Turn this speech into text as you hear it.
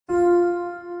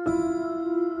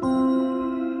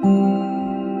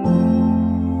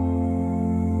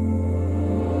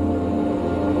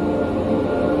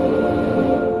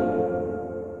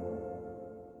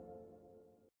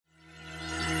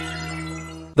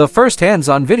The first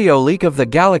hands-on video leak of the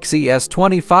Galaxy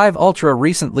S25 Ultra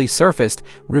recently surfaced,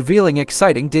 revealing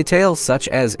exciting details such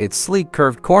as its sleek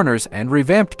curved corners and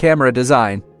revamped camera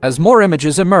design. As more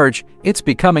images emerge, it's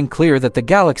becoming clear that the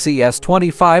Galaxy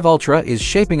S25 Ultra is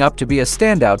shaping up to be a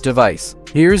standout device.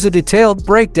 Here's a detailed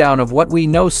breakdown of what we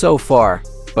know so far.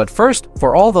 But first,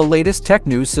 for all the latest tech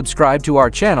news, subscribe to our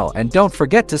channel and don't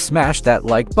forget to smash that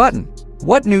like button.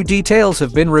 What new details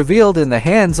have been revealed in the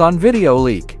hands-on video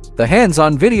leak? The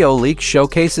hands-on video leak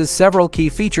showcases several key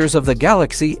features of the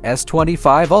Galaxy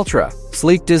S25 Ultra.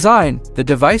 Sleek design. The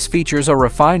device features a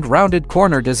refined rounded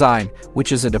corner design,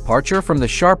 which is a departure from the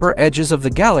sharper edges of the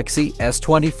Galaxy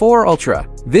S24 Ultra.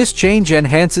 This change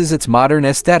enhances its modern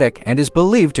aesthetic and is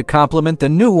believed to complement the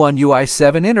new One UI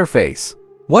 7 interface.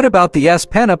 What about the S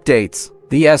Pen updates?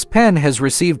 The S Pen has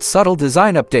received subtle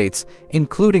design updates,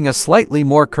 including a slightly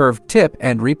more curved tip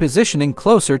and repositioning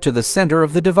closer to the center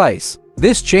of the device.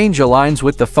 This change aligns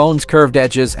with the phone's curved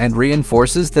edges and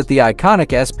reinforces that the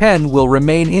iconic S Pen will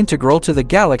remain integral to the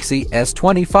Galaxy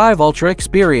S25 Ultra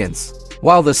experience.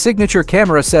 While the signature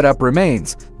camera setup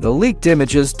remains, the leaked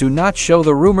images do not show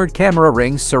the rumored camera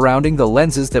rings surrounding the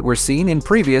lenses that were seen in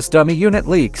previous dummy unit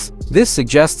leaks. This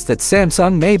suggests that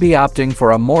Samsung may be opting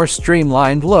for a more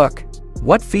streamlined look.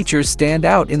 What features stand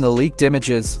out in the leaked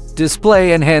images?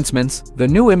 Display enhancements. The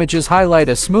new images highlight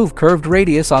a smooth curved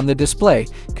radius on the display,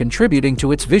 contributing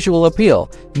to its visual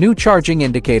appeal. New charging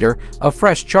indicator. A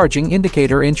fresh charging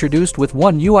indicator introduced with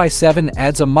One UI 7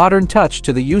 adds a modern touch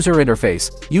to the user interface.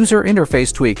 User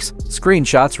interface tweaks.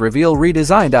 Screenshots reveal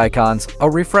redesigned icons, a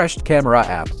refreshed camera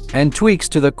app, and tweaks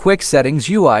to the Quick Settings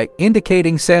UI,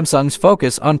 indicating Samsung's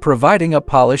focus on providing a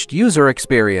polished user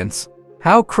experience.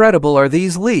 How credible are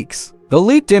these leaks? The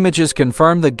leaked images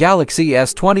confirm the Galaxy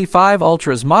S25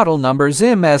 Ultra's model number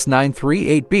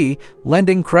ZIM-S938B,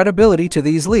 lending credibility to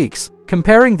these leaks.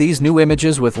 Comparing these new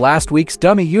images with last week's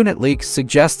dummy unit leaks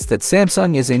suggests that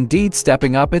Samsung is indeed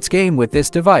stepping up its game with this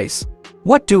device.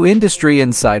 What do industry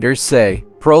insiders say?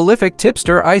 Prolific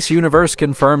tipster Ice Universe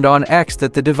confirmed on X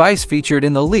that the device featured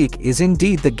in the leak is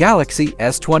indeed the Galaxy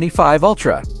S25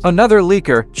 Ultra. Another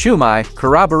leaker, Chumai,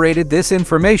 corroborated this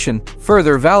information,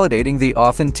 further validating the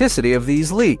authenticity of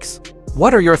these leaks.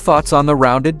 What are your thoughts on the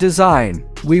rounded design?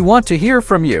 We want to hear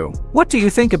from you. What do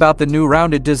you think about the new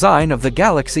rounded design of the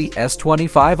Galaxy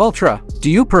S25 Ultra?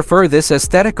 Do you prefer this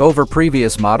aesthetic over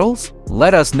previous models?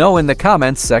 Let us know in the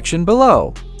comments section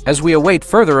below. As we await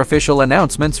further official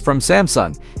announcements from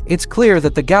Samsung, it's clear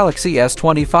that the Galaxy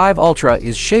S25 Ultra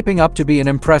is shaping up to be an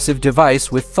impressive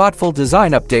device with thoughtful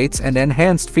design updates and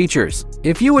enhanced features.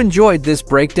 If you enjoyed this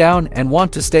breakdown and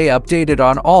want to stay updated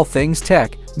on all things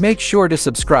tech, make sure to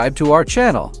subscribe to our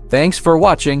channel. Thanks for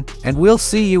watching, and we'll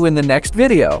see you in the next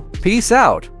video. Peace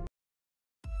out!